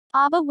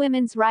Aba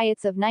women's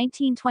riots of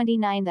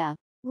 1929. The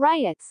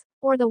riots,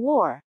 or the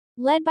war,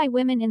 led by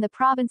women in the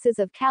provinces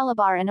of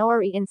Calabar and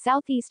Owerri in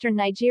southeastern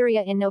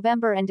Nigeria in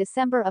November and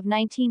December of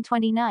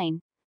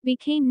 1929,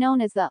 became known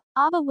as the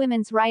Aba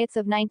women's riots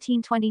of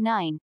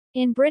 1929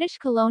 in British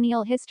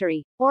colonial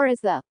history, or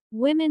as the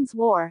Women's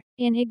War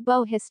in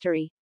Igbo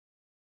history.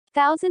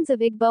 Thousands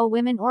of Igbo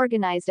women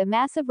organized a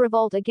massive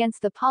revolt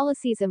against the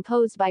policies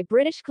imposed by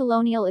British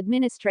colonial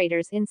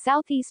administrators in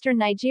southeastern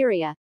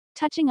Nigeria,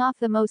 touching off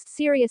the most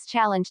serious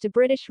challenge to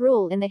British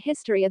rule in the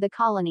history of the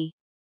colony.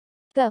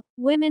 The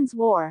Women's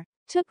War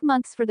took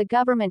months for the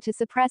government to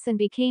suppress and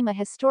became a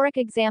historic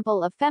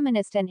example of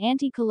feminist and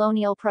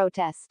anti-colonial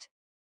protest.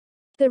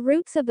 The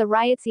roots of the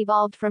riots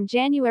evolved from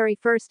January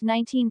 1,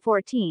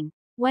 1914,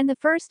 when the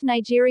first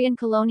Nigerian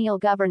colonial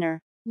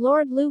governor,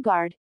 Lord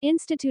Lugard,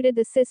 instituted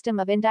the system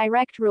of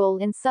indirect rule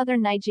in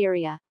southern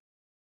Nigeria.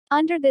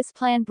 Under this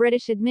plan,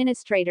 British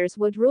administrators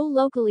would rule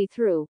locally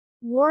through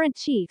warrant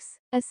chiefs,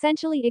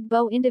 essentially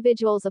Igbo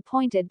individuals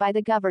appointed by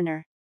the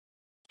governor.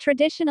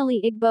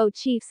 Traditionally, Igbo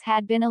chiefs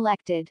had been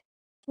elected.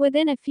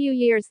 Within a few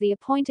years, the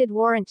appointed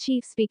warrant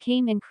chiefs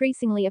became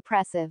increasingly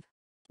oppressive.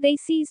 They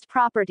seized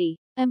property,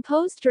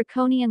 imposed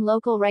draconian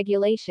local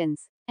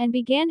regulations, and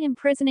began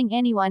imprisoning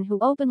anyone who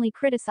openly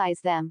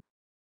criticized them.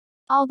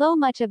 Although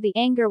much of the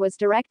anger was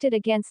directed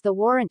against the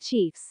warrant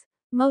chiefs,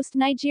 most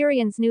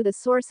Nigerians knew the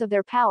source of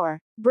their power: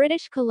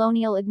 British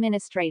colonial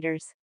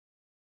administrators.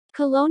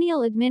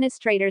 Colonial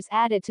administrators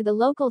added to the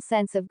local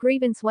sense of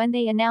grievance when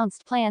they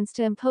announced plans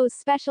to impose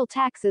special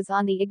taxes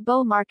on the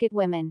Igbo market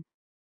women.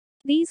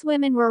 These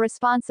women were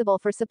responsible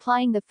for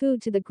supplying the food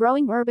to the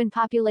growing urban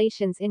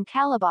populations in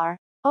Calabar,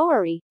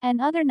 Owerri, and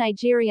other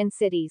Nigerian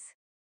cities.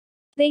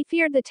 They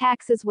feared the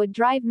taxes would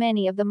drive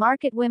many of the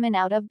market women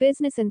out of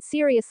business and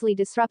seriously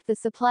disrupt the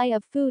supply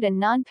of food and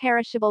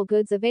non-perishable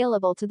goods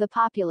available to the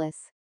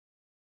populace.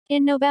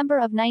 In November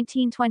of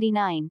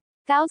 1929,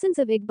 thousands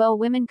of Igbo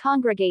women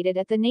congregated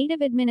at the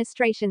native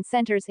administration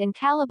centers in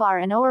Calabar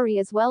and Owerri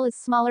as well as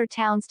smaller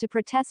towns to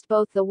protest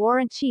both the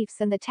warrant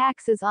chiefs and the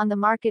taxes on the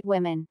market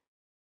women.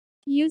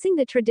 Using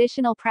the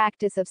traditional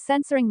practice of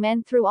censoring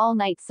men through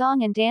all-night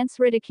song and dance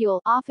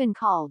ridicule, often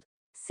called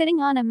sitting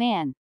on a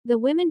man, the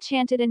women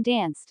chanted and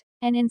danced,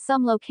 and in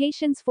some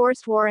locations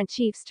forced warrant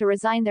chiefs to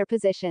resign their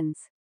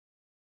positions.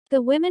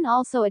 The women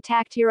also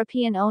attacked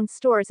European-owned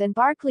stores and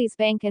Barclays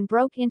Bank and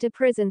broke into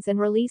prisons and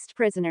released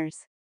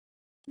prisoners.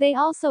 They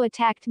also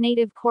attacked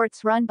native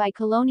courts run by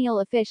colonial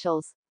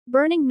officials,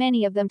 burning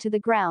many of them to the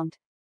ground.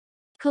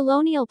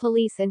 Colonial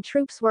police and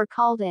troops were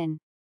called in.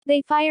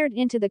 They fired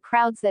into the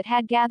crowds that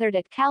had gathered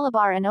at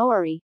Calabar and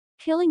Owerri,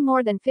 killing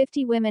more than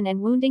 50 women and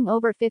wounding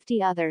over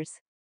 50 others.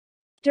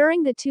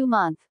 During the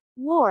 2-month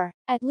war,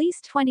 at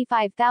least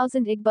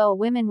 25,000 Igbo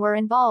women were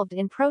involved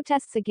in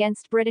protests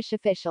against British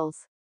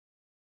officials.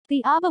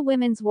 The Aba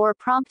Women's War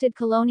prompted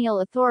colonial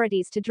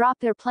authorities to drop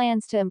their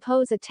plans to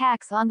impose a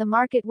tax on the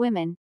market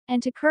women,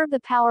 and to curb the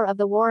power of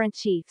the warrant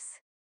chiefs.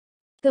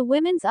 The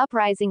women's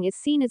uprising is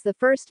seen as the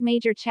first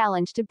major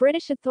challenge to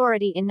British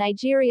authority in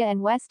Nigeria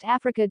and West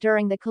Africa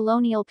during the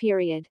colonial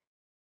period.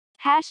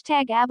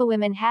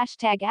 #AbaWomen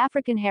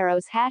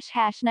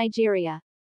 #AfricanHeroes #Nigeria